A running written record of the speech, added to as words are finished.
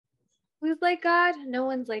Who's like God? No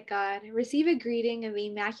one's like God. Receive a greeting of the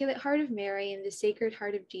Immaculate Heart of Mary and the Sacred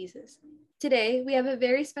Heart of Jesus. Today, we have a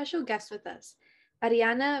very special guest with us,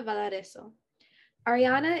 Arianna Valarezo.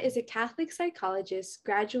 Arianna is a Catholic psychologist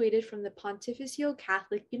graduated from the Pontifical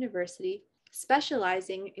Catholic University,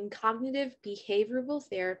 specializing in cognitive behavioral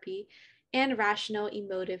therapy and rational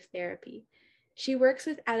emotive therapy. She works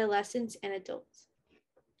with adolescents and adults.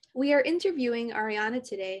 We are interviewing Arianna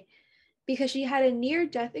today because she had a near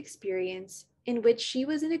death experience in which she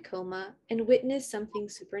was in a coma and witnessed something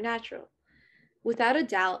supernatural. Without a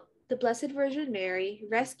doubt, the Blessed Virgin Mary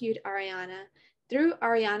rescued Arianna through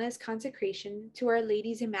Arianna's consecration to Our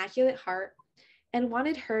Lady's Immaculate Heart and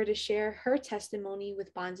wanted her to share her testimony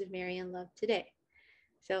with Bonds of Marian Love today.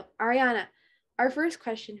 So, Arianna, our first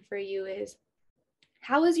question for you is,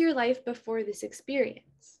 how was your life before this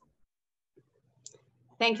experience?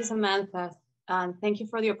 Thank you, Samantha. Thank you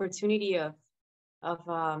for the opportunity of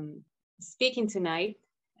speaking tonight.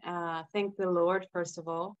 Thank the Lord, first of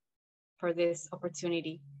all, for this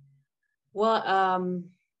opportunity. Well,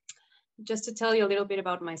 just to tell you a little bit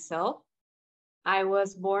about myself, I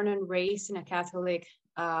was born and raised in a Catholic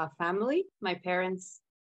family. My parents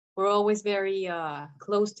were always very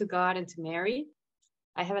close to God and to Mary.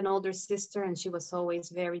 I have an older sister and she was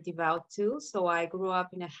always very devout too. So I grew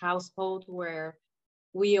up in a household where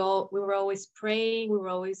we were always praying. We were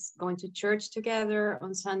always going to church together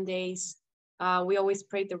on Sundays. We always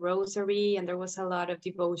prayed the rosary, and there was a lot of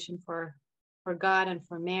devotion for God and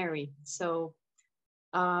for Mary. So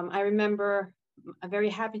I remember a very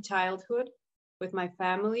happy childhood with my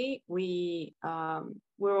family. We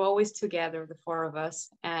were always together, the four of us,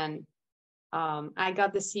 and I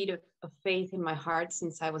got the seed of faith in my heart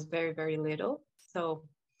since I was very, very little. So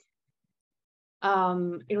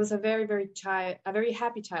it was a very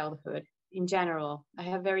happy childhood in general. I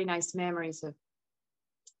have very nice memories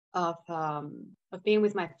of being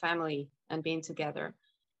with my family and being together.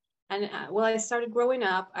 And well, I started growing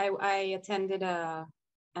up. I attended a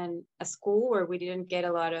school where we didn't get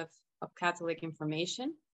a lot of Catholic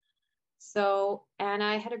information. So, and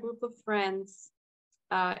I had a group of friends.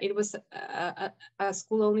 It was a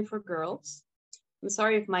school only for girls. I'm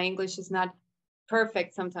sorry if my English is not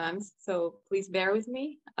perfect sometimes, so please bear with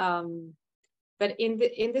me. But in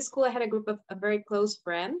the school, I had a group of very close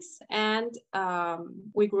friends, and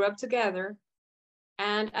we grew up together.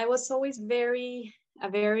 And I was always a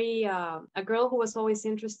girl who was always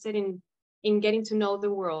interested in getting to know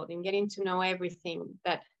the world, in getting to know everything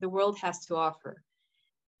that the world has to offer,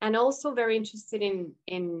 and also very interested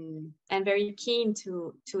in and very keen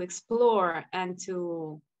to explore and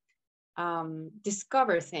to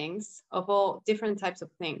discover things of all different types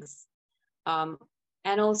of things,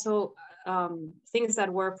 and also things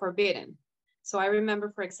that were forbidden. So I remember,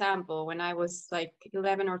 for example, when I was like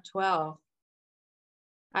 11 or 12,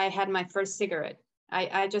 I had my first cigarette.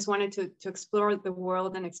 I just wanted to explore the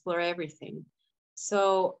world and explore everything.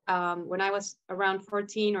 So when I was around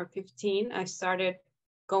 14 or 15, I started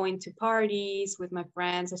going to parties with my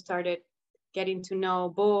friends. I started getting to know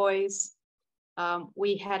boys.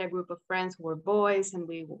 We had a group of friends who were boys, and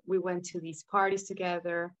we went to these parties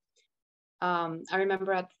together. I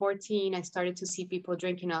remember at 14, I started to see people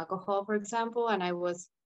drinking alcohol, for example, and I was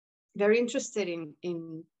very interested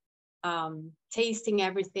in tasting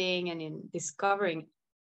everything and in discovering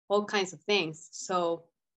all kinds of things. So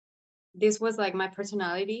this was like my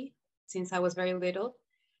personality since I was very little.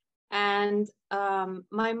 And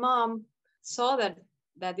my mom saw that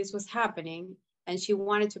this was happening, and she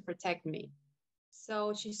wanted to protect me.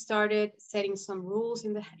 So she started setting some rules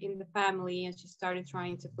in the family, and she started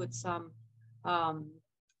trying to put some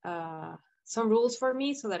rules for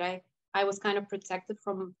me so that I was kind of protected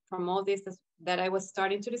from all this that I was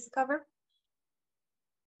starting to discover.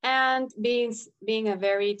 And being a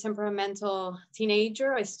very temperamental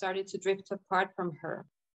teenager, I started to drift apart from her.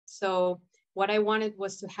 So what I wanted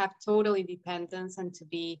was to have total independence and to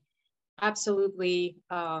be absolutely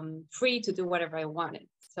free to do whatever I wanted.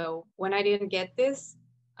 So when I didn't get this,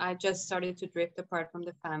 I just started to drift apart from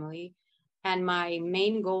the family. And my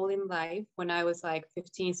main goal in life when I was like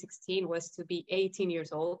 15, 16 was to be 18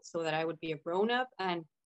 years old so that I would be a grown-up and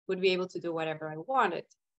would be able to do whatever I wanted.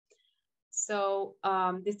 So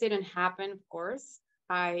this didn't happen, of course.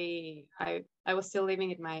 I was still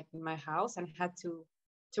living in my house and had to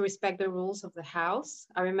respect the rules of the house.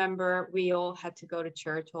 I remember we all had to go to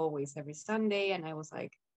church always every Sunday, and I was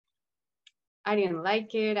like, I didn't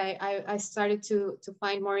like it. I started to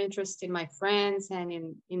find more interest in my friends and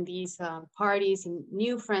in these parties, in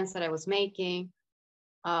new friends that I was making.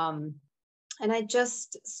 And I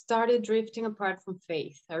just started drifting apart from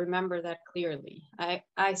faith. I remember that clearly. I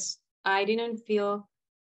I didn't feel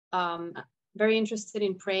very interested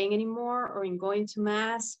in praying anymore or in going to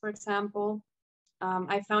mass, for example.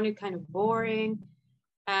 I found it kind of boring.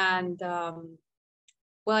 And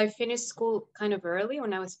well, I finished school kind of early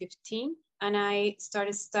when I was 15, and I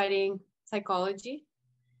started studying psychology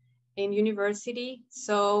in university.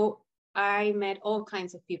 So I met all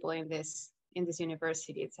kinds of people in this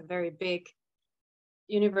university. It's a very big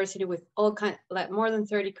university with all kind, like more than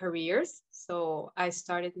 30 careers. So I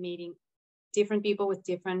started meeting different people with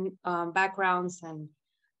different backgrounds and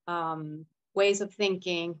ways of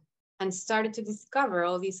thinking, and started to discover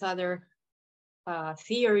all these other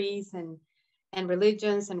theories and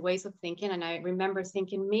religions and ways of thinking. And I remember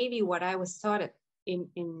thinking maybe what I was taught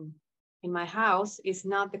in my house is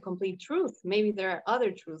not the complete truth. Maybe there are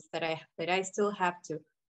other truths that I still have to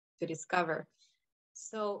discover.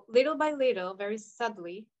 So little by little, very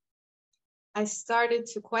subtly, I started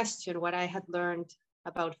to question what I had learned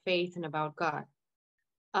about faith and about God.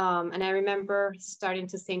 And I remember starting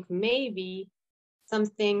to think maybe some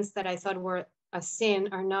things that I thought were a sin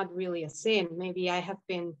are not really a sin. Maybe I have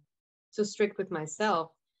been too strict with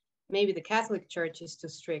myself. Maybe the Catholic Church is too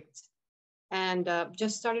strict. And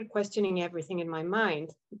just started questioning everything in my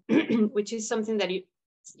mind, which is something that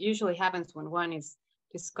usually happens when one is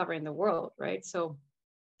discovering the world, right? So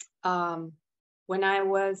when I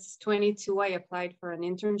was 22, I applied for an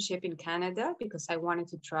internship in Canada because I wanted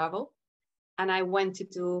to travel. And I went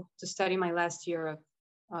to study my last year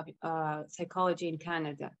of psychology in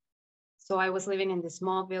Canada. So I was living in this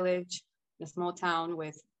small village, a small town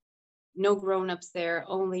with no grown-ups there,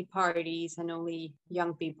 only parties and only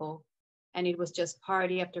young people. And it was just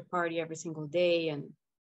party after party every single day. And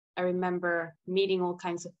I remember meeting all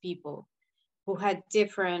kinds of people who had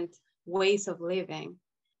different ways of living.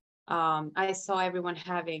 I saw everyone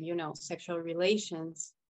having, sexual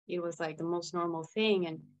relations. It was like the most normal thing.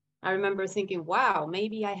 And I remember thinking, wow,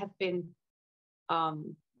 maybe I have been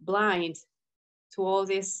blind to all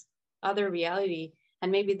this other reality,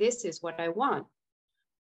 and maybe this is what I want.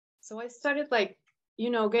 So I started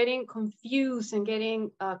getting confused and getting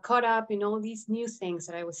caught up in all these new things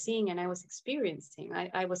that I was seeing and I was experiencing.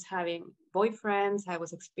 I was having boyfriends, I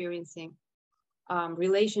was experiencing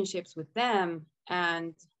relationships with them,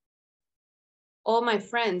 and all my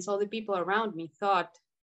friends, all the people around me thought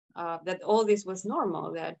that all this was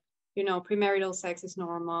normal, that, premarital sex is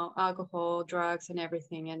normal, alcohol, drugs, and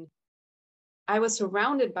everything. And I was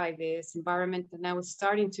surrounded by this environment, and I was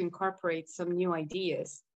starting to incorporate some new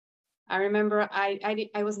ideas. I remember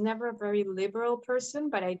I was never a very liberal person,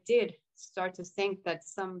 but I did start to think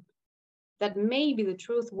that maybe the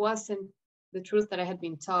truth wasn't the truth that I had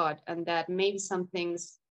been taught, and that maybe some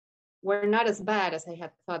things were not as bad as I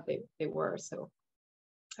had thought they were. So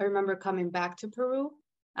I remember coming back to Peru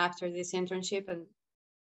after this internship, and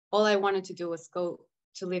all I wanted to do was go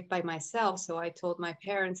to live by myself. So I told my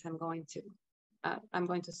parents I'm going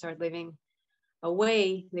to start living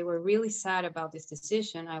away. They were really sad about this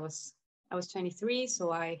decision. I was 23,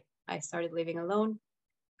 so I started living alone,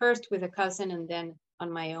 first with a cousin and then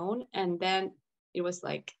on my own. And then it was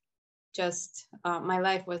like just my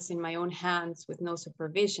life was in my own hands with no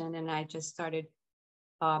supervision, and I just started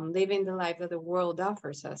living the life that the world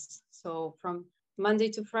offers us. So from Monday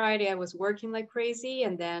to Friday, I was working like crazy,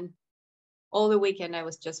 and then all the weekend I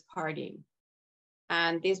was just partying.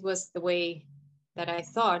 And this was the way that I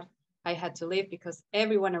thought I had to live because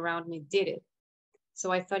everyone around me did it.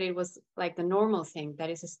 So I thought it was like the normal thing that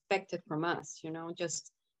is expected from us,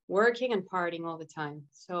 just working and partying all the time.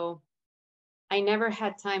 So I never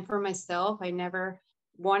had time for myself. I never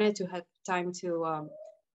wanted to have time to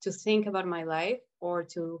think about my life or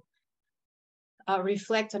to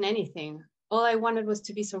reflect on anything. All I wanted was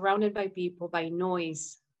to be surrounded by people, by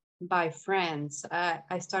noise, by friends.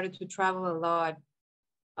 I started to travel a lot.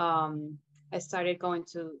 I started going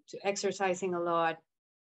to exercising a lot.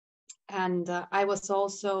 And I was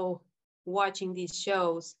also watching these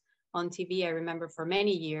shows on TV, I remember, for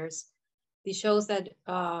many years. These shows that,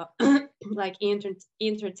 like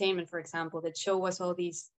entertainment, for example, that show us all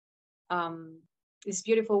these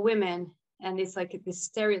beautiful women. And it's like this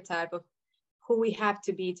stereotype of who we have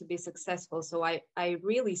to be successful. So I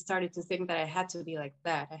really started to think that I had to be like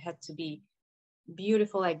that. I had to be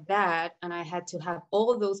beautiful like that. And I had to have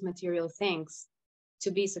all those material things to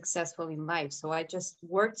be successful in life. So I just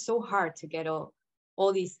worked so hard to get all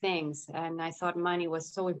these things. And I thought money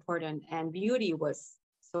was so important and beauty was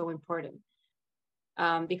so important.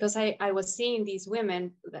 Because I was seeing these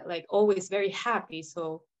women that like always very happy.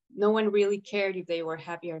 So no one really cared if they were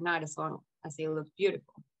happy or not, as long as they looked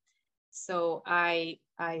beautiful. So I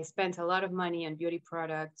spent a lot of money on beauty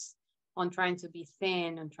products. on trying to be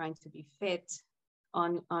thin, on trying to be fit,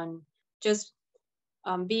 on just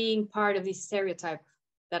being part of this stereotype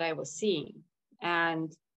that I was seeing.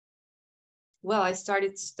 And well, I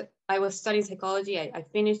was studying psychology. I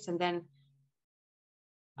finished, and then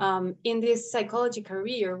in this psychology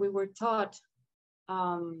career, we were taught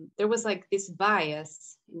there was like this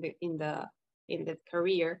bias in the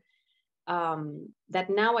career that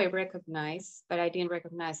now I recognize, but I didn't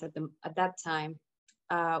recognize at that time,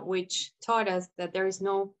 which taught us that there is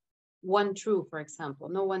no one truth, for example,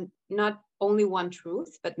 not only one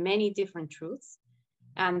truth, but many different truths,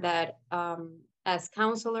 and that as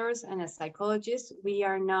counselors and as psychologists, we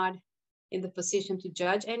are not in the position to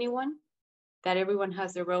judge anyone, that everyone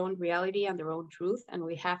has their own reality and their own truth, and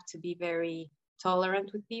we have to be very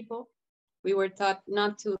tolerant with people. We were taught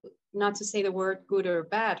not to say the word good or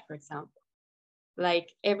bad, for example.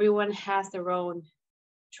 Like everyone has their own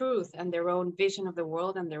truth and their own vision of the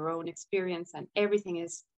world and their own experience, and everything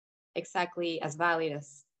is exactly as valid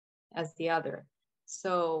as the other.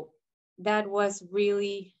 So that was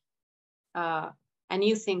really a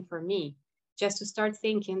new thing for me, just to start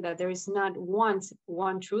thinking that there is not one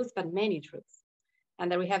truth, but many truths, and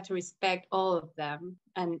that we have to respect all of them,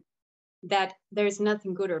 and that there's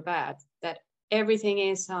nothing good or bad, that everything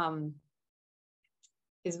is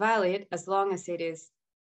valid as long as it is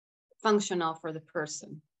functional for the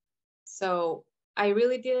person. So I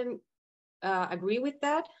really didn't agree with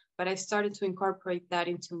that, but I started to incorporate that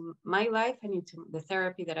into my life and into the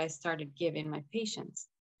therapy that I started giving my patients.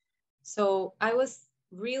 So I was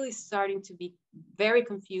really starting to be very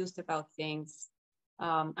confused about things.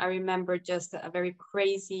 I remember just a very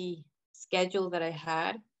crazy schedule that I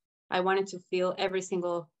had. I wanted to fill every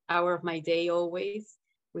single hour of my day always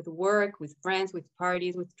with work, with friends, with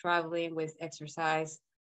parties, with traveling, with exercise.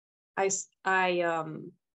 I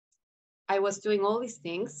was doing all these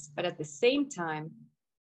things, but at the same time,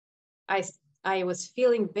 I was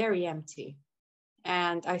feeling very empty.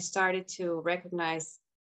 And I started to recognize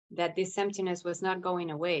that this emptiness was not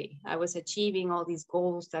going away. I was achieving all these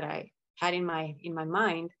goals that I had in my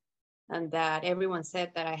mind, and that everyone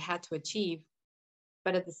said that I had to achieve.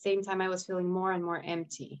 But at the same time, I was feeling more and more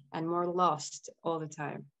empty and more lost all the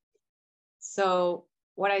time. So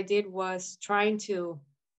what I did was trying to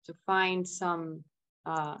find some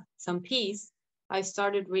peace. I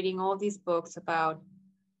started reading all these books about,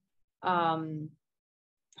 how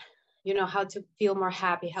to feel more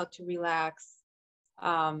happy, how to relax,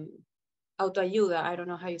 autoayuda. I don't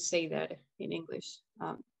know how you say that in English.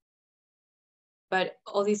 But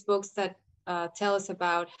all these books that tell us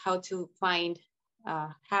about how to find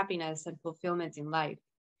happiness and fulfillment in life.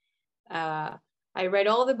 I read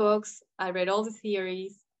all the books, I read all the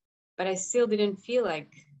theories, but I still didn't feel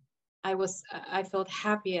like I felt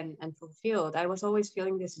happy and fulfilled. I was always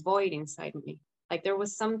feeling this void inside me. Like there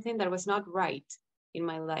was something that was not right in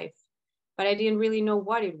my life, but I didn't really know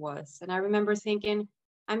what it was. And I remember thinking,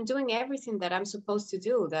 I'm doing everything that I'm supposed to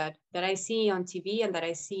do, that I see on TV and that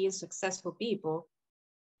I see in successful people.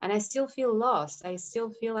 And I still feel lost. I still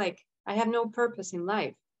feel like I have no purpose in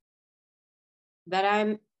life, that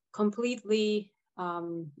I'm completely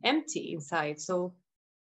empty inside. So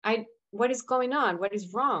what is going on? What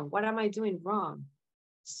is wrong? What am I doing wrong?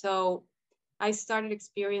 So I started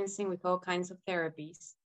experiencing with all kinds of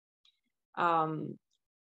therapies,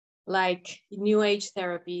 like new age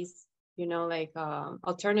therapies, like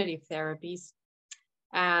alternative therapies.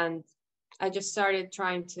 And I just started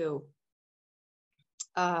trying to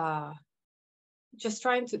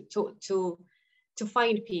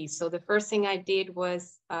find peace. So the first thing I did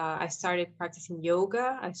was I started practicing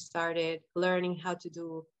yoga. I started learning how to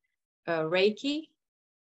do reiki,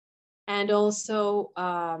 and also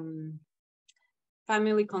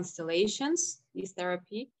family constellations, this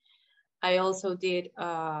therapy. I also did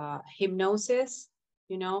hypnosis,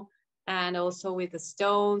 and also with the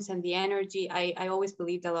stones and the energy. I always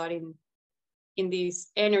believed a lot in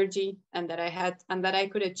this energy, and that I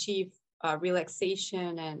could achieve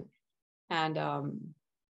relaxation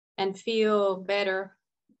and feel better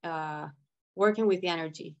working with the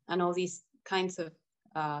energy and all these kinds of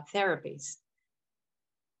therapies.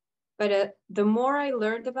 But the more I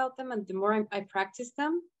learned about them and the more I practiced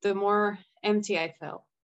them, the more empty I felt,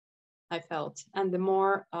 and the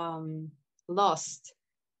more lost,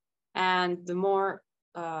 and the more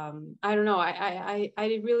I don't know. I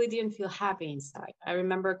really didn't feel happy inside. I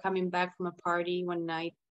remember coming back from a party one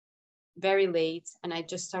night, very late, and I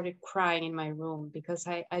just started crying in my room because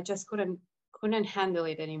I just couldn't handle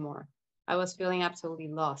it anymore. I was feeling absolutely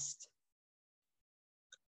lost.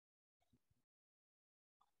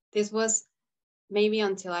 This was maybe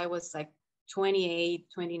until I was like 28,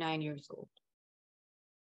 29 years old.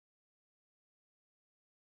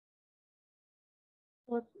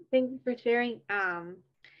 Well, thank you for sharing,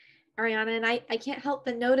 Arianna. And I can't help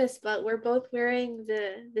but notice, but we're both wearing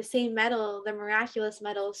the same medal, the miraculous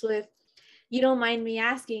medal. So if you don't mind me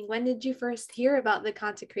asking, when did you first hear about the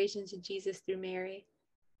consecration to Jesus through Mary?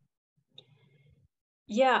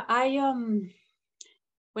 Yeah,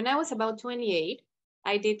 when I was about 28,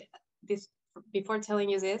 I did this, before telling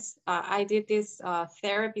you this, I did this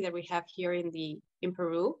therapy that we have here in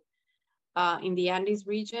Peru, in the Andes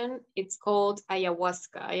region. It's called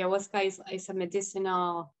ayahuasca. Ayahuasca is a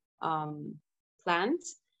medicinal plant.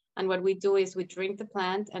 And what we do is we drink the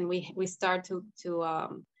plant and we start to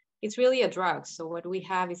it's really a drug. So what we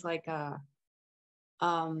have is like a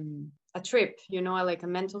trip, like a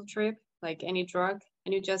mental trip, like any drug,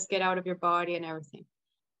 and you just get out of your body and everything.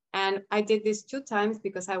 And I did this 2 times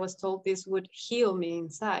because I was told this would heal me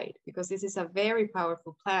inside, because this is a very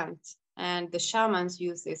powerful plant and the shamans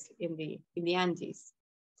use this in the Andes.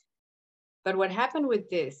 But what happened with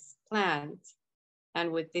this plant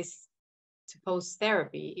and with this supposed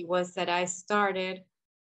therapy, it was that I started,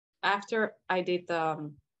 after I did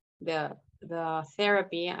the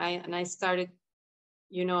therapy, I started,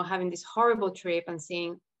 having this horrible trip and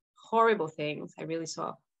seeing horrible things. I really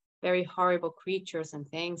saw very horrible creatures and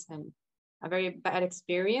things, and a very bad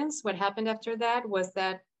experience. What happened after that was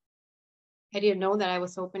that I didn't know that I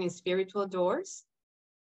was opening spiritual doors,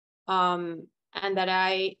 and that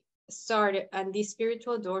I started, and these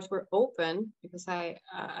spiritual doors were open because I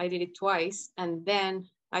did it twice, and then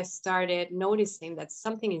I started noticing that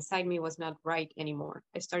something inside me was not right anymore.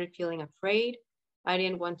 I started feeling afraid. I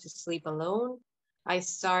didn't want to sleep alone. I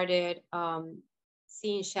started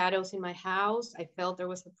seeing shadows in my house. I felt there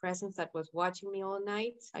was a presence that was watching me all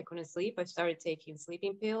night. I couldn't sleep. I started taking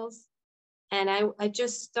sleeping pills. And I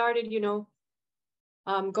just started,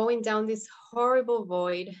 going down this horrible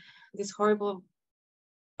void, this horrible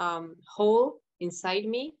hole inside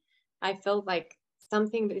me. I felt like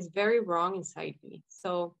something is very wrong inside me.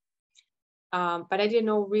 So, but I didn't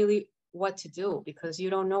know really what to do, because you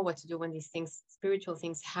don't know what to do when these things, spiritual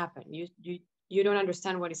things happen. You don't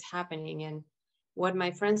understand what is happening. And what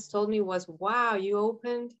my friends told me was, wow, you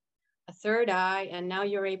opened a third eye and now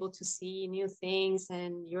you're able to see new things,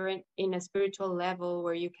 and you're in a spiritual level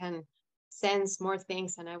where you can sense more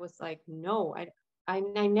things. And I was like, no, I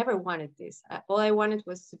never wanted this. All I wanted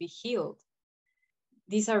was to be healed.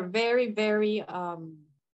 These are very, very,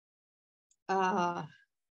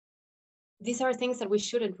 these are things that we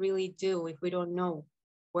shouldn't really do if we don't know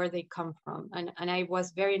where they come from. And I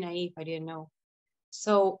was very naive. I didn't know.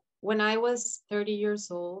 So when I was 30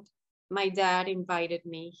 years old, my dad invited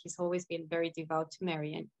me. He's always been very devout to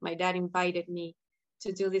Mary. And my dad invited me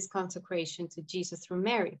to do this consecration to Jesus through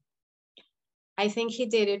Mary. I think he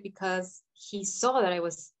did it because he saw that I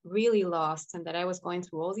was really lost and that I was going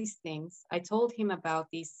through all these things. I told him about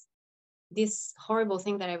this horrible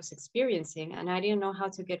thing that I was experiencing, and I didn't know how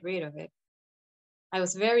to get rid of it. I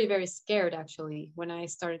was very, very scared, actually, when I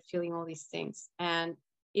started feeling all these things. And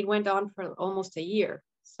it went on for almost a year.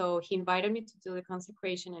 So he invited me to do the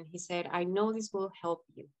consecration, and he said, I know this will help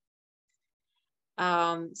you.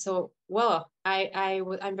 I'm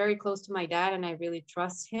very close to my dad and I really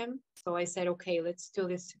trust him. So I said, okay, let's do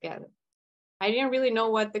this together. I didn't really know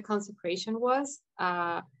what the consecration was,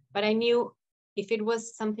 but I knew if it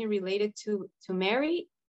was something related to Mary,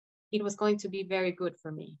 it was going to be very good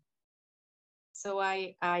for me. So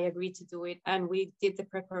I agreed to do it, and we did the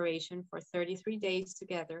preparation for 33 days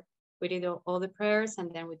together. We did all the prayers,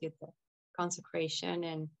 and then we did the consecration.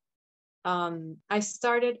 And I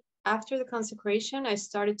started, after the consecration, I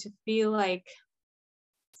started to feel like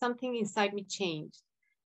something inside me changed.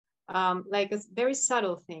 Like a very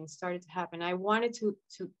subtle thing started to happen. I wanted to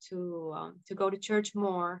go to church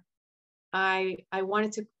more. I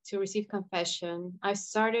wanted to receive confession. I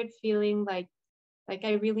started feeling like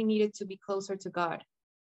I really needed to be closer to God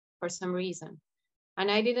for some reason. And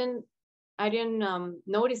I didn't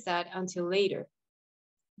notice that until later.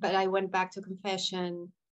 But I went back to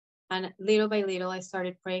confession, and little by little, I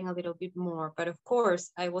started praying a little bit more. But of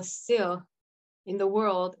course, I was still in the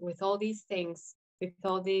world with all these things, with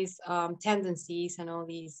all these tendencies and all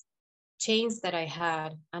these chains that I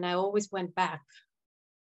had. And I always went back.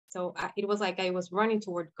 So it was like I was running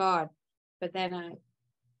toward God, but then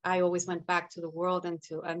I always went back to the world and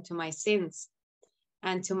to my sins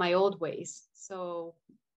and to my old ways. So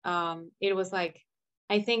it was like,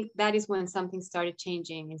 I think that is when something started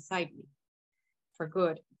changing inside me for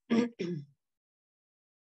good. Thank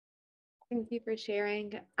you for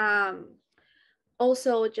sharing.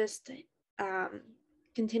 Also, just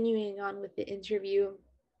continuing on with the interview,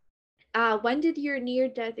 when did your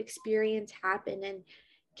near-death experience happen, and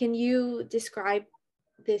can you describe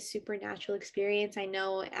this supernatural experience? I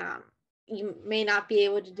know you may not be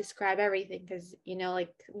able to describe everything because,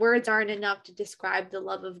 like words aren't enough to describe the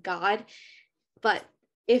love of God. But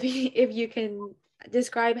if you can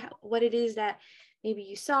describe what it is that maybe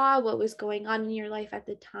you saw, what was going on in your life at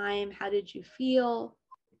the time, how did you feel?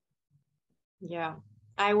 Yeah,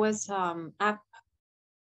 I was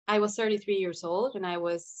I was 33 years old, and I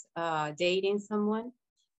was dating someone,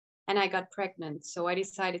 and I got pregnant. So I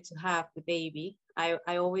decided to have the baby. I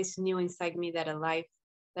always knew inside me that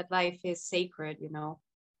life is sacred, you know.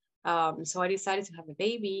 So I decided to have a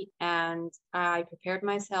baby, and I prepared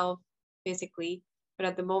myself physically. But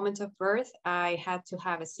at the moment of birth, I had to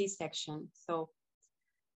have a C-section. So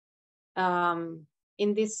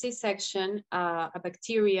in this C-section, a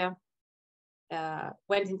bacteria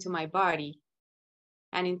went into my body,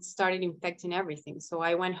 and it started infecting everything. So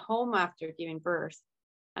I went home after giving birth,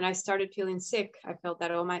 and I started feeling sick. I felt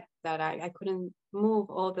that I couldn't move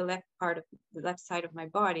all the left side of my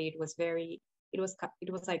body. It was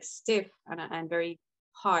like stiff and very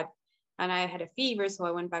hot, and I had a fever. So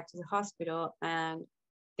I went back to the hospital, and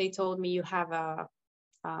they told me you have a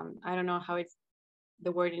I don't know how it's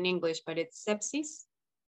the word in English, but it's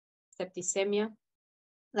septicemia,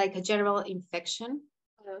 like a general infection.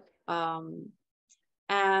 Okay.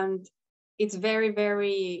 And it's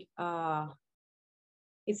very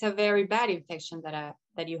it's a very bad infection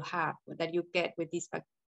that you get with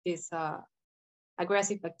this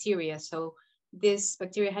aggressive bacteria. So this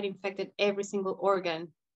bacteria had infected every single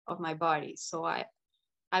organ of my body. So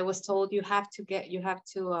I was told you have to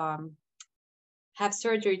have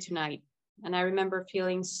surgery tonight. And I remember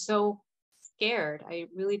feeling so scared. I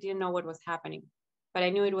really didn't know what was happening, but I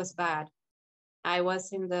knew it was bad. I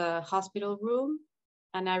was in the hospital room,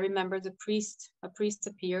 and I remember a priest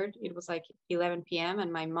appeared. It was like 11 p.m.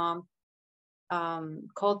 and my mom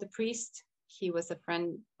called the priest. He was a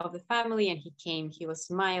friend of the family, and he came. He was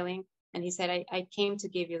smiling, and he said, I came to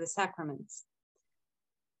give you the sacraments.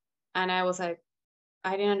 And I was like,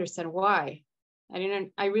 I didn't understand why.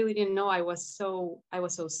 I really didn't know I was so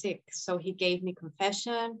sick. So he gave me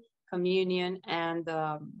confession, communion, and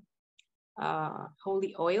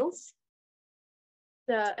holy oils.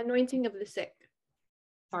 The anointing of the sick.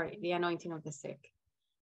 Sorry, the anointing of the sick.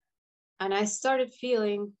 And I started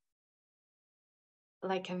feeling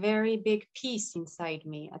like a very big peace inside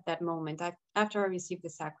me at that moment. After I received the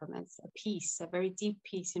sacraments, a peace, a very deep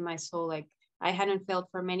peace in my soul, like I hadn't felt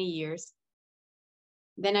for many years.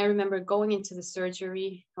 Then I remember going into the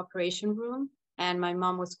surgery operation room, and my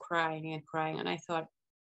mom was crying and crying. And I thought,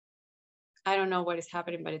 I don't know what is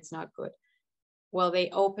happening, but it's not good. Well, they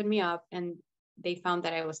opened me up, and they found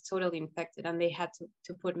that I was totally infected, and they had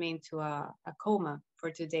to put me into a coma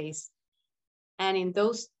for 2 days. And in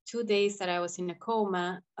those 2 days that I was in a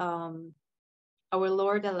coma, our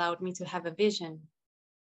Lord allowed me to have a vision.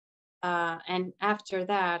 And after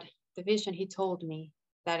that, the vision, he told me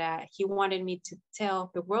that he wanted me to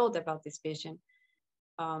tell the world about this vision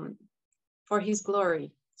for his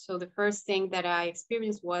glory. So the first thing that I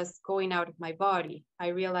experienced was going out of my body. I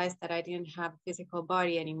realized that I didn't have a physical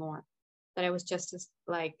body anymore, that I was just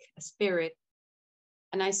like a spirit.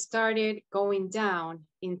 And I started going down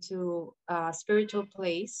into a spiritual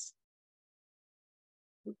place.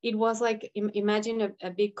 It was like, imagine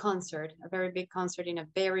a big concert, a very big concert in a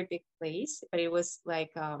very big place, but it was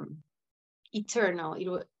like eternal.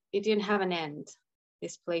 It didn't have an end,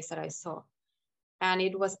 this place that I saw. And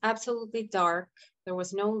it was absolutely dark. There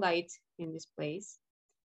was no light in this place.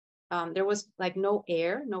 There was like no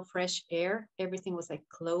air, no fresh air. Everything was like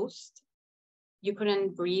closed. You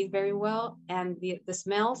couldn't breathe very well. And the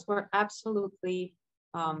smells were absolutely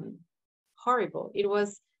horrible. It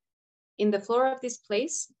was in the floor of this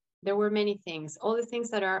place, there were many things. All the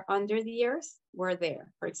things that are under the earth were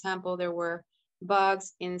there. For example, there were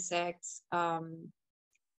bugs, insects,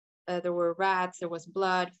 there were rats, there was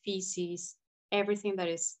blood, feces, everything that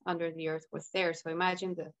is under the earth was there. So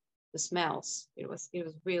imagine the smells. It was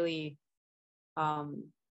really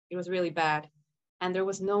bad. And there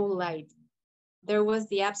was no light. There was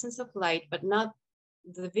the absence of light, but not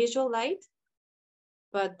the visual light,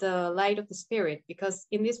 but the light of the spirit, because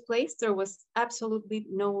in this place there was absolutely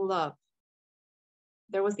no love.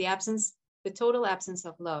 There was the total absence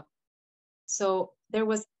of love. So there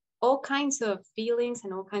was all kinds of feelings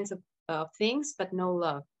and all kinds of things, but no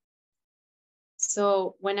love.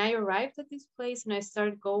 So when I arrived at this place and I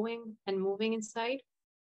started going and moving inside,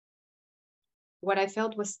 what I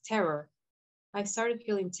felt was terror. I started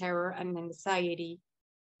feeling terror and anxiety.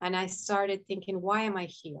 And I started thinking, why am I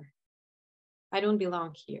here? I don't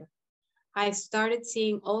belong here. I started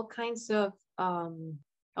seeing all kinds of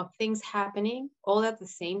things happening all at the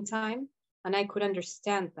same time, and I could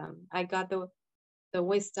understand them. I got the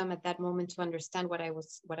wisdom at that moment to understand what I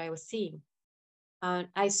was seeing.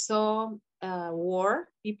 I saw war,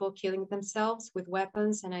 people killing themselves with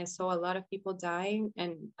weapons, and I saw a lot of people dying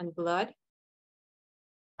and blood.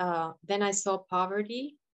 Then I saw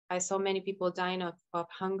poverty. I saw many people dying of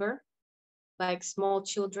hunger, like small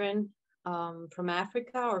children from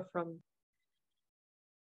Africa or from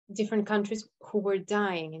different countries who were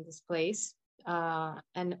dying in this place,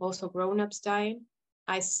 and also grown-ups dying.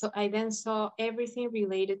 I then saw everything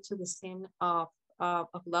related to the sin of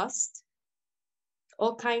lust,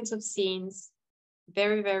 all kinds of scenes,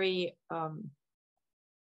 very, very, how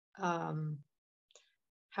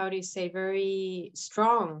do you say, very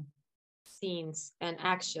strong scenes and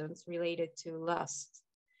actions related to lust.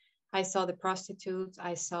 I saw the prostitutes.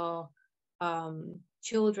 I saw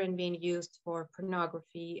children being used for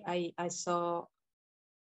pornography. I saw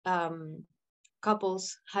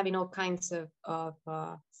couples having all kinds of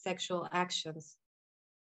sexual actions.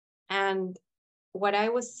 And what I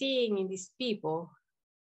was seeing in these people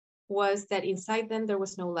was that inside them there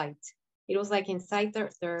was no light. It was like inside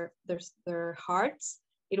their hearts,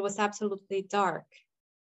 it was absolutely dark.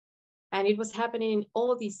 And it was happening in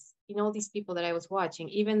all these people that I was watching.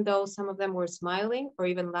 Even though some of them were smiling or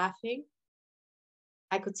even laughing,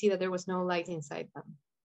 I could see that there was no light inside them.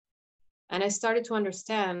 And I started to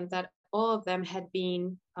understand that all of them had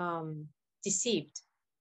been deceived,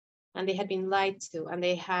 and they had been lied to, and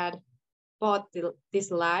they had bought this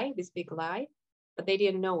big lie, but they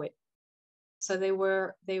didn't know it. So they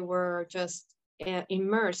were just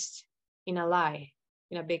immersed in a lie,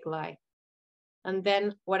 in a big lie. And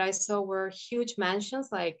then what I saw were huge mansions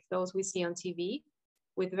like those we see on TV,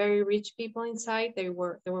 with very rich people inside. There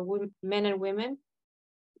were men and women.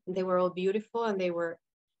 They were all beautiful, and they were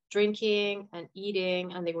drinking and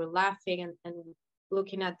eating, and they were laughing and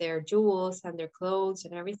looking at their jewels and their clothes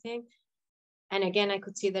and everything. And again, I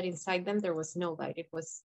could see that inside them there was no light. It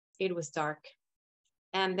was dark.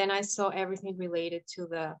 And then I saw everything related to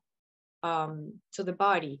the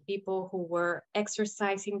body, people who were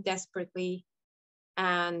exercising desperately,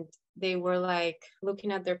 and they were like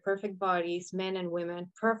looking at their perfect bodies, men and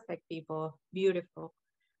women, perfect people, beautiful.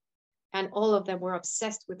 And all of them were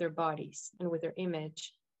obsessed with their bodies and with their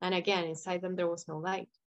image. And again, inside them, there was no light.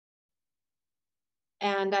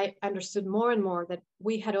 And I understood more and more that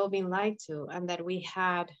we had all been lied to, and that we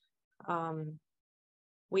had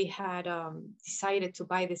decided to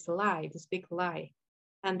buy this lie, this big lie,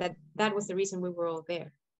 and that was the reason we were all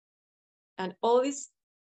there. And all these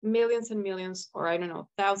millions and millions, or I don't know,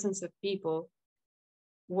 thousands of people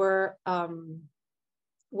were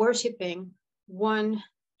worshiping one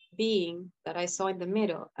being that I saw in the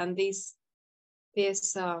middle. And this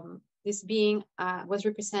being was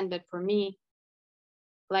represented for me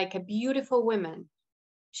like a beautiful woman.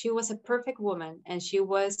 She was a perfect woman, and she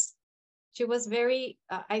was very,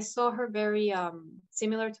 I saw her very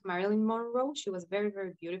similar to Marilyn Monroe. She was very,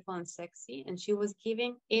 very beautiful and sexy, and she was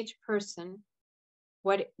giving each person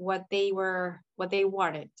what they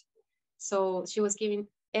wanted. So she was giving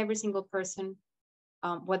every single person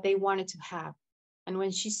what they wanted to have. And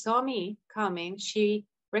when she saw me coming, she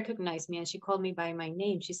recognized me and she called me by my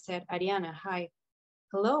name. She said, "Arianna, hi,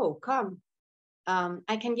 hello, come.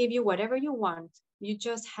 I can give you whatever you want. You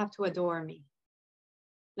just have to adore me."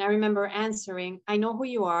 And I remember answering, "I know who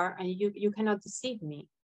you are, and you cannot deceive me.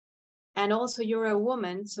 And also you're a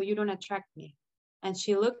woman, so you don't attract me." And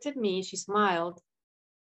she looked at me, she smiled,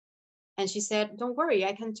 and she said, "Don't worry,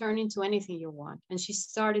 I can turn into anything you want." And she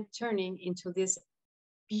started turning into this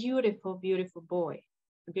beautiful, beautiful boy,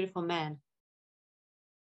 a beautiful man.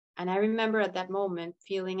 And I remember at that moment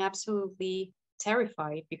feeling absolutely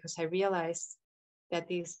terrified, because I realized that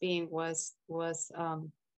this being was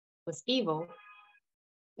evil,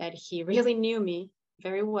 that he really knew me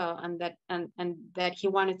very well, and that he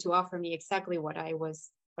wanted to offer me exactly what I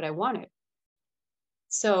wanted.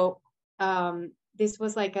 So this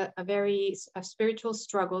was like a spiritual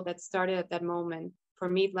struggle that started at that moment. For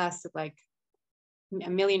me, it lasted like a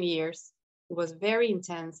million years. It was very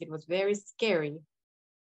intense. It was very scary.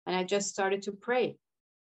 And I just started to pray.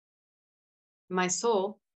 My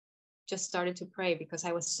soul just started to pray because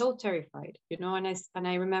I was so terrified, and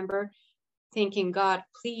I remember thinking, "God,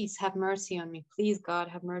 please have mercy on me. Please, God,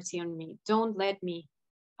 have mercy on me. Don't let me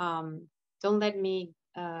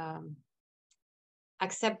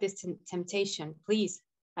accept this temptation. Please,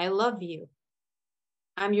 I love you.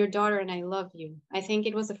 I'm your daughter and I love you. I think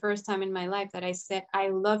it was the first time in my life that I said, I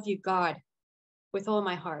love you, God, with all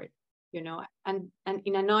my heart, you know, and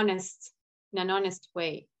in an honest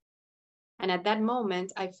way. And at that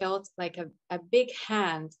moment, I felt like a big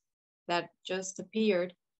hand that just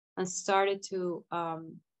appeared and started to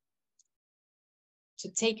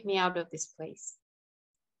take me out of this place.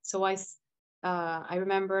 So I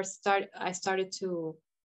remember I started to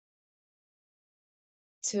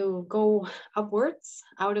go upwards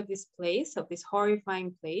out of this place, of this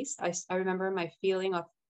horrifying place. I remember my feeling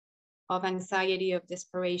of anxiety, of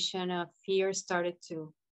desperation, of fear started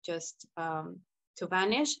to just to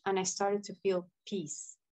vanish, and I started to feel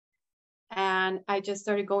peace. And I just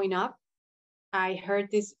started going up. I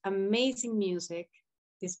heard this amazing music,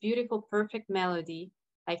 this beautiful, perfect melody,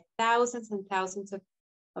 like thousands and thousands of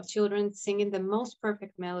children singing the most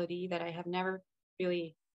perfect melody that I have never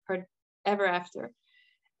really heard ever after.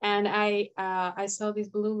 And I saw this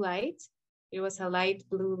blue light. It was a light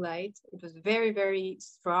blue light. It was very, very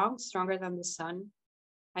strong, stronger than the sun.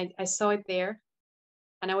 I saw it there,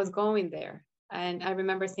 and I was going there. And I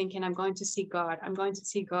remember thinking, I'm going to see God. I'm going to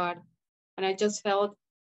see God. And I just felt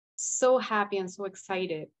so happy and so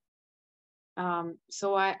excited.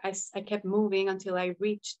 So I kept moving until I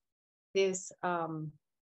reached this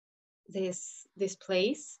this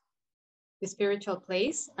place, this spiritual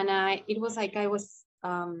place, and it was like I was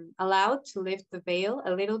allowed to lift the veil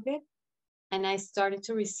a little bit, and I started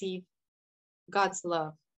to receive God's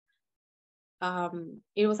love.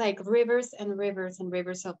 It was like rivers and rivers and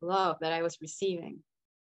rivers of love that I was receiving.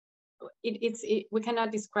 We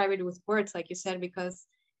cannot describe it with words, like you said, because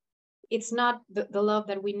it's not the love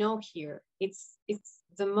that we know here. It's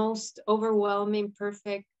the most overwhelming,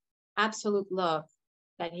 perfect, absolute love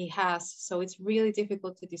that he has. So it's really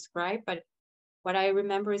difficult to describe. But what I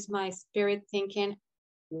remember is my spirit thinking,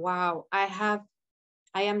 wow, I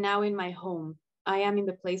am now in my home. I am in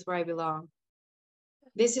the place where I belong.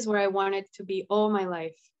 This is where I wanted to be all my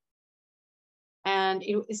life. And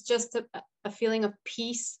it's just a feeling of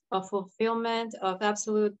peace, of fulfillment, of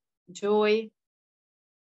absolute joy.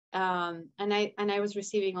 And I was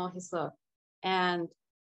receiving all his love. And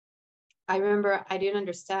I remember I didn't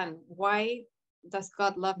understand, why does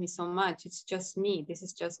God love me so much? It's just me. This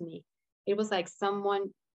is just me. It was like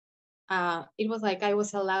it was like I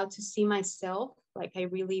was allowed to see myself like I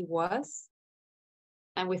really was,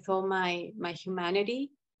 and with all my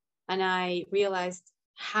humanity. And I realized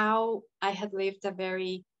how I had lived a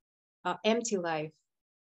very empty life,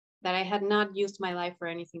 that I had not used my life for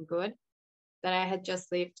anything good, that I had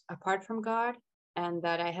just lived apart from God, and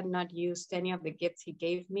that I had not used any of the gifts he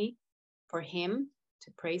gave me for him,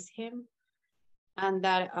 to praise him, and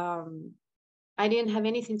that I didn't have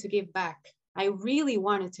anything to give back. I really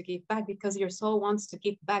wanted to give back, because your soul wants to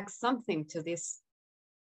give back something to this,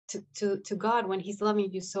 to God, when he's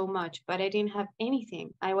loving you so much. But I didn't have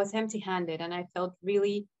anything. I was empty-handed, and I felt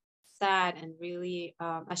really sad and really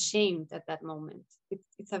ashamed at that moment.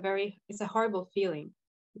 It's a horrible feeling,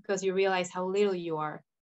 because you realize how little you are.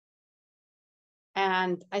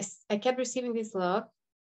 And I kept receiving this love.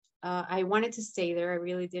 I wanted to stay there. I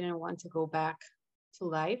really didn't want to go back to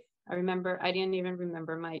life. I didn't even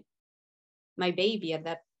remember my baby at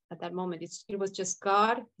that moment. It was just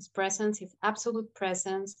God, his presence, his absolute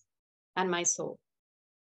presence, and my soul.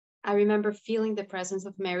 I remember feeling the presence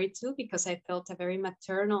of Mary too, because I felt a very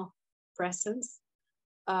maternal presence,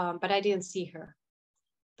 but I didn't see her,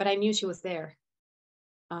 but I knew she was there.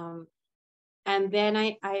 And then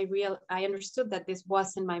I understood that this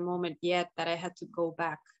wasn't my moment yet, that I had to go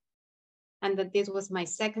back, and that this was my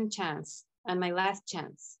second chance and my last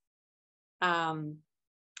chance.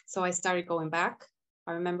 So I started going back.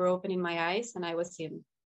 I remember opening my eyes, and I was in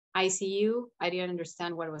ICU. I didn't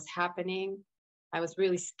understand what was happening. I was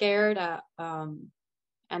really scared.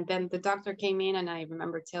 And then the doctor came in, and I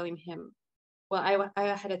remember telling him, well, I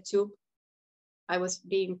had a tube. I was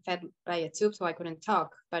being fed by a tube, so I couldn't talk,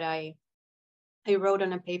 but I wrote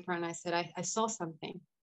on a paper, and I said, I saw something.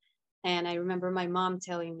 And I remember my mom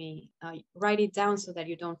telling me, write it down so that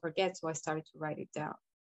you don't forget. So I started to write it down.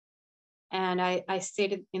 And I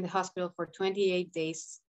stayed in the hospital for 28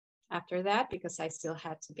 days after that, because I still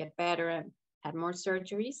had to get better and had more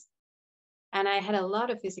surgeries. And I had a lot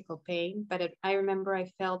of physical pain, but I remember I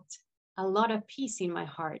felt a lot of peace in my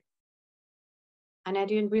heart. And I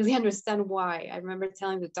didn't really understand why. I remember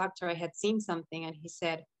telling the doctor I had seen something, and he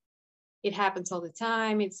said, it happens all the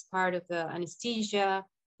time. It's part of the anesthesia.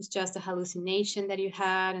 It's just a hallucination that you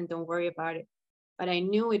had, and don't worry about it. But I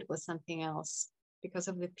knew it was something else, because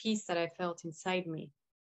of the peace that I felt inside me.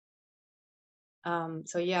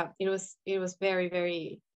 So yeah, it was very,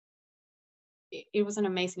 very it was an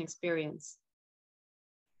amazing experience.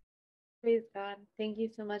 Praise God. Thank you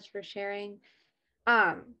so much for sharing.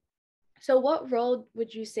 So what role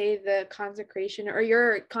would you say the consecration or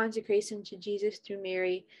your consecration to Jesus through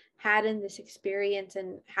Mary had in this experience,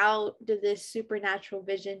 and how did this supernatural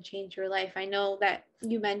vision change your life? I know that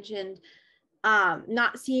you mentioned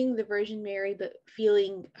not seeing the Virgin Mary but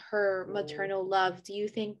feeling her maternal love. Do you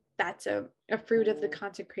think that's a fruit of the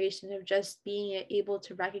consecration, of just being able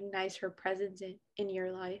to recognize her presence in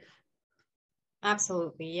your life?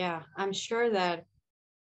 Absolutely, yeah. I'm sure that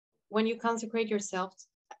when you consecrate yourself,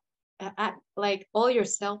 like all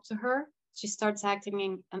yourself to her, she starts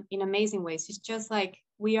acting in amazing ways. She's just like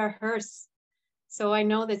we are hers. So I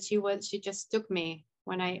know that she just took me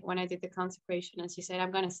when I did the consecration, and she said,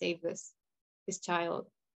 I'm gonna save this child.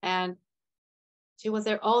 And she was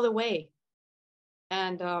there all the way.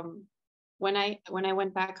 And when I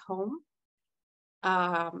went back home,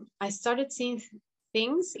 I started seeing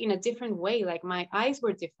things in a different way. Like my eyes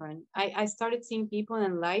were different. I started seeing people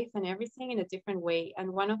and life and everything in a different way.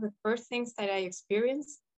 And one of the first things that I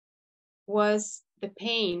experienced was the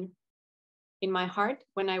pain in my heart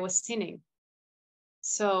when I was sinning.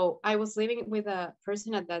 So I was living with a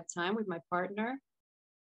person at that time, with my partner,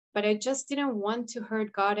 but I just didn't want to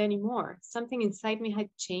hurt God anymore. Something inside me had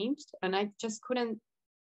changed, and I just couldn't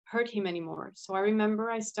hurt him anymore. So I remember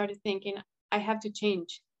I started thinking, I have to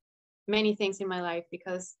change many things in my life,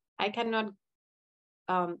 because I cannot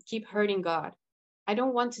keep hurting God. I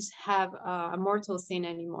don't want to have a mortal sin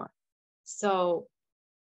anymore. So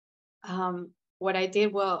what I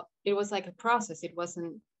did, well, it was like a process. It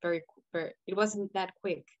wasn't it wasn't that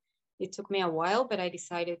quick. It took me a while, but I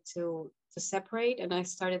decided to separate, and I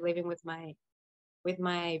started living with my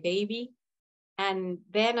baby. And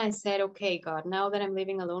then I said, okay, God, now that I'm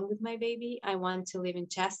living alone with my baby, I want to live in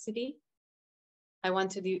chastity. I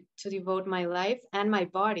want to devote my life and my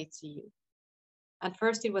body to you. At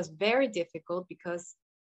first, it was very difficult because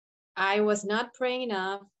I was not praying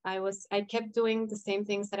enough. I kept doing the same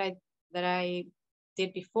things that I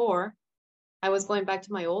did before. I was going back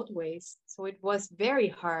to my old ways. So it was very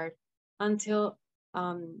hard until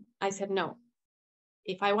I said, no,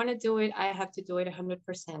 if I want to do it, I have to do it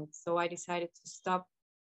 100%. So I decided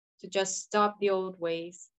to just stop the old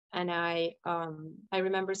ways. And I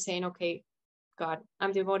remember saying, okay, God,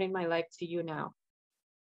 I'm devoting my life to you now.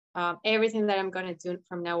 Everything that I'm going to do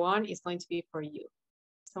from now on is going to be for you.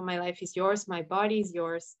 So my life is yours, my body is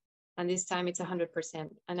yours, and this time it's 100%.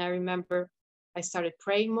 And I remember I started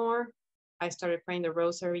praying more. I started praying the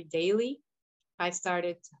rosary daily. I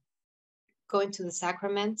started going to the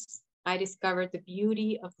sacraments. I discovered the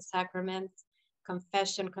beauty of the sacraments,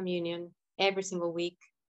 confession, communion, every single week.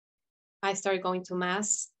 I started going to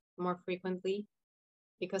Mass more frequently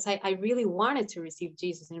because I really wanted to receive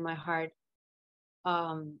Jesus in my heart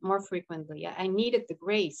more frequently. I needed the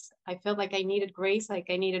grace. I felt like I needed grace, like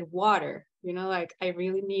I needed water, like I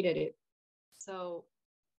really needed it. So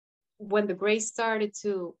when the grace started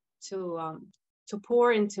to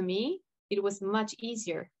pour into me, it was much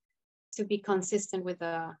easier to be consistent with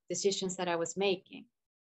the decisions that I was making.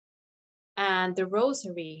 And the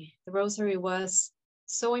rosary was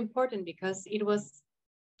so important because it was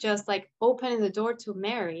just like opening the door to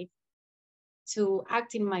Mary to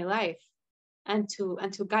act in my life and to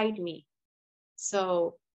guide me.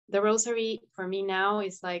 So the rosary for me now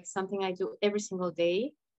is like something I do every single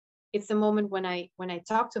day. It's the moment when I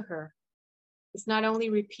talk to her. It's not only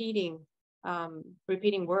repeating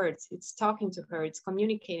words, it's talking to her, it's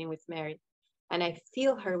communicating with Mary, and I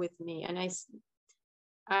feel her with me, and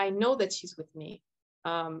I know that she's with me.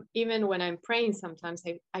 Even when I'm praying, sometimes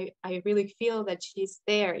I really feel that she's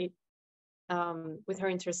there with her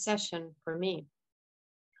intercession for me.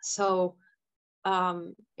 So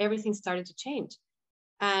everything started to change.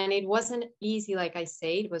 And it wasn't easy, like I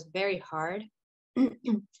say, it was very hard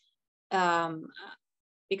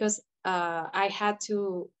because I had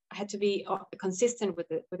to be consistent with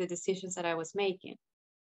the decisions that I was making.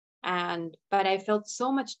 But I felt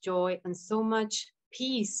so much joy and so much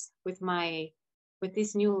peace with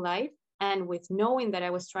this new life, and with knowing that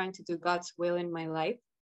I was trying to do God's will in my life,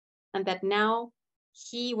 and that now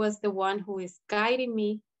He was the one who is guiding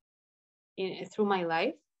me through my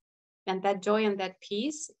life. And that joy and that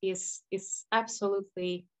peace is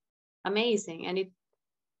absolutely amazing. And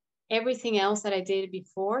everything else that I did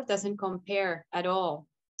before doesn't compare at all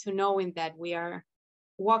to knowing that we are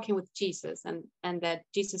walking with Jesus, and that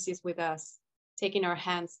Jesus is with us, taking our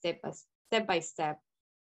hands step by step.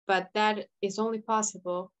 But that is only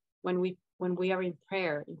possible when we are in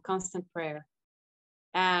prayer, in constant prayer.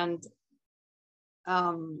 And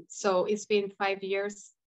so it's been 5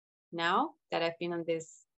 years now that I've been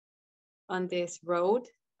on this road.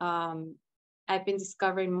 I've been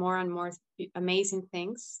discovering more and more amazing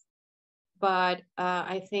things. But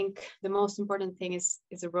I think the most important thing is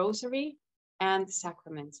a rosary and the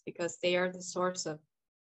sacraments, because they are the source of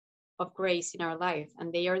grace in our life,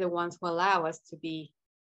 and they are the ones who allow us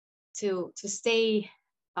to stay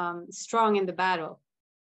strong in the battle,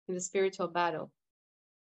 in the spiritual battle.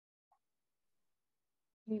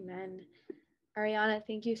 Amen. Arianna,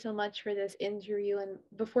 thank you so much for this interview. And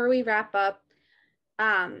before we wrap up,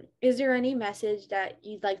 is there any message that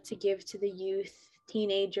you'd like to give to the youth,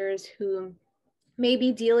 teenagers who may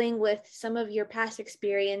be dealing with some of your past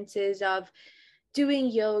experiences of doing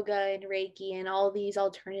yoga and Reiki and all these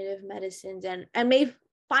alternative medicines, and may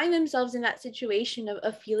find themselves in that situation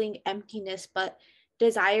of feeling emptiness, but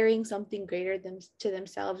desiring something greater to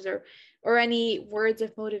themselves, or any words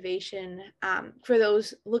of motivation for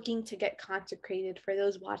those looking to get consecrated, for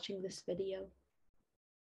those watching this video?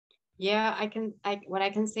 Yeah, what I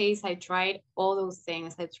can say is I tried all those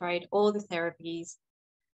things. I tried all the therapies,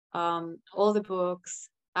 all the books.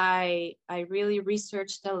 I really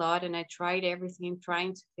researched a lot, and I tried everything,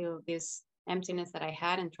 trying to feel this emptiness that I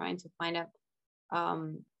had and trying to find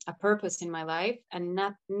a purpose in my life, and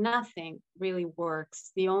nothing really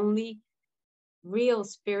works. The only real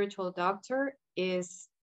spiritual doctor is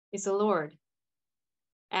the Lord.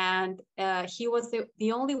 And he was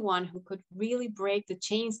the only one who could really break the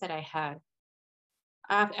chains that I had.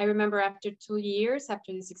 I remember after 2 years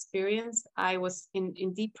after this experience, I was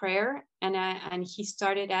in deep prayer, and he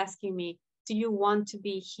started asking me, "Do you want to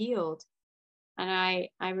be healed?" And I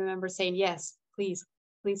remember saying, "Yes, please,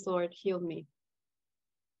 please, Lord, heal me."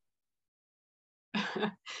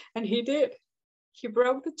 And he did. He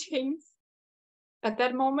broke the chains. At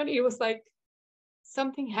that moment, it was like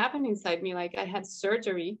something happened inside me, like I had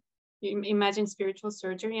surgery. You imagine spiritual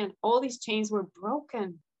surgery, and all these chains were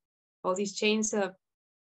broken. All these chains of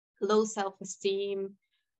low self-esteem,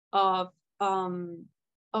 of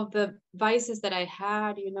the vices that I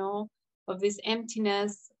had, of this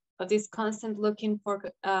emptiness, of this constant looking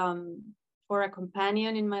for a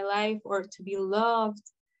companion in my life, or to be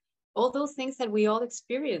loved. All those things that we all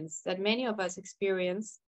experience, that many of us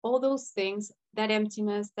experience, all those things, that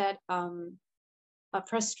emptiness, that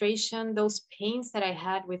frustration, those pains that I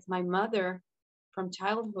had with my mother from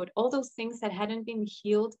childhood, all those things that hadn't been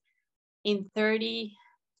healed in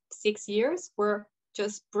 36 years were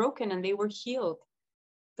just broken, and they were healed.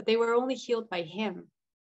 But they were only healed by him,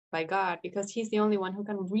 by God, because he's the only one who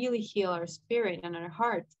can really heal our spirit and our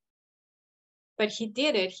heart. But he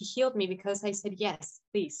did it. He healed me because I said, "Yes,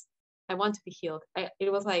 please, I want to be healed." It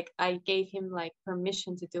was like I gave him like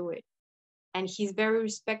permission to do it. And he's very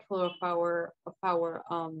respectful of our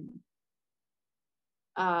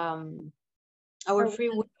free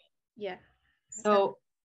will. Yeah. So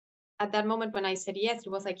at that moment when I said yes, it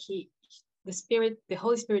was like the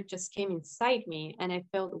Holy Spirit just came inside me, and I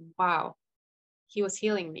felt, wow, he was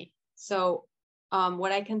healing me. So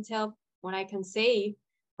what I can say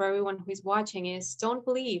for everyone who is watching is, don't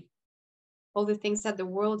believe all the things that the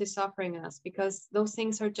world is offering us, because those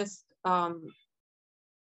things are just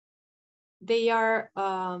they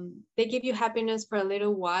give you happiness for a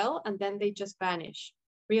little while, and then they just vanish.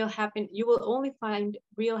 You will only find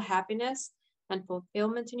real happiness and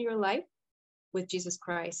fulfillment in your life with Jesus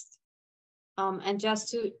Christ. And just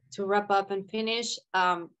to wrap up and finish,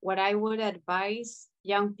 what I would advise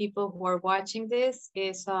young people who are watching this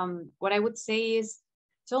is, what I would say is,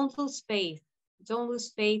 don't lose faith. Don't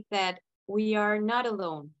lose faith that we are not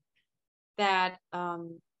alone, that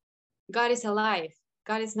God is alive.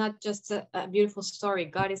 God is not just a beautiful story.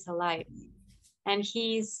 God is alive. And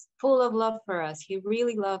he's full of love for us. He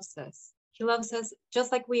really loves us. He loves us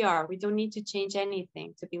just like we are. We don't need to change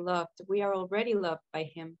anything to be loved. We are already loved by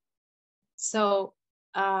him. So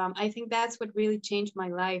I think that's what really changed my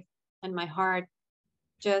life and my heart.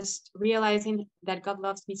 Just realizing that God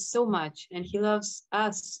loves me so much, and he loves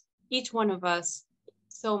us, each one of us,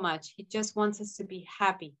 so much. He just wants us to be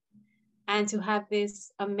happy and to have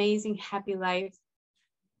this amazing, happy life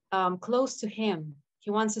close to him.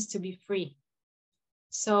 He wants us to be free.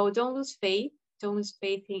 So don't lose faith. Don't lose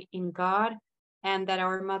faith in God, and that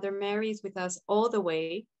our Mother Mary is with us all the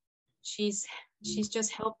way. She's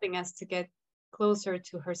just helping us to get closer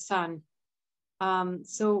to her son.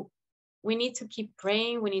 So we need to keep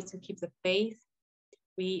praying. We need to keep the faith.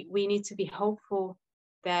 We need to be hopeful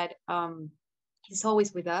that he's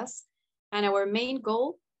always with us. And our main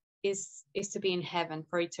goal is to be in heaven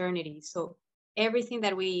for eternity. So everything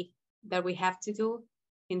that we have to do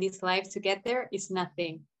in this life to get there is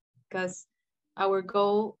nothing, because our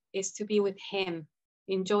goal is to be with him,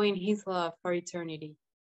 enjoying his love for eternity.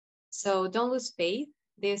 So don't lose faith.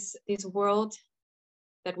 This world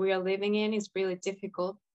that we are living in is really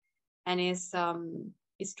difficult, and is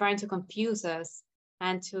trying to confuse us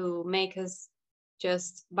and to make us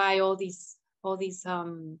just buy all these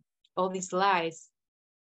lies.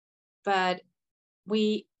 But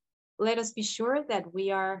let us be sure that we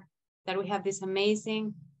have this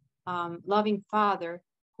amazing loving Father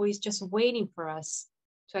who is just waiting for us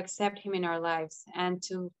to accept him in our lives and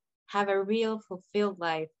to have a real fulfilled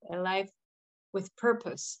life, a life with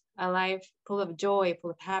purpose, a life full of joy,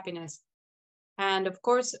 full of happiness. And of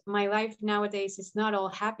course, my life nowadays is not all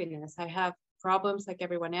happiness. I have problems like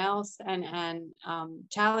everyone else, and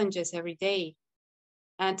challenges every day,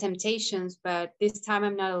 and temptations. But this time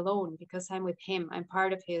I'm not alone because I'm with him. I'm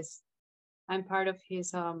part of his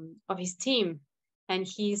team, and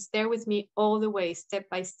he's there with me all the way, step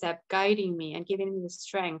by step, guiding me and giving me the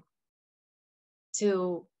strength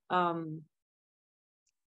to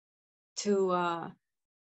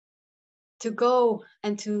go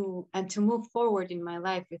and to move forward in my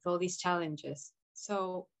life with all these challenges.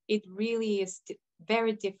 So it really is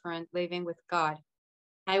very different living with God.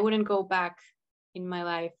 I wouldn't go back in my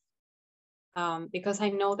life, because I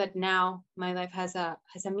know that now my life has a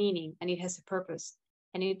meaning, and it has a purpose,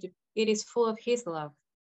 and it is full of his love.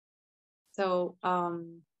 So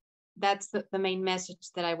that's the main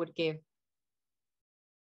message that I would give.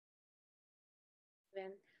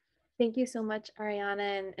 Thank you so much,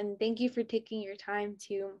 Arianna, and thank you for taking your time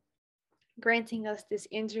to granting us this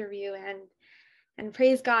interview, and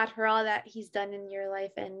praise God for all that he's done in your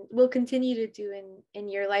life and will continue to do in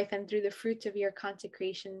your life, and through the fruits of your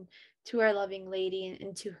consecration to our loving Lady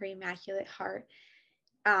and to her Immaculate Heart.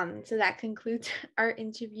 So that concludes our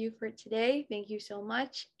interview for today. Thank you so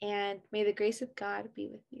much, and may the grace of God be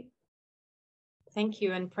with you. Thank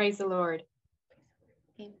you, and praise the Lord.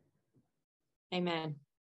 Amen. Amen.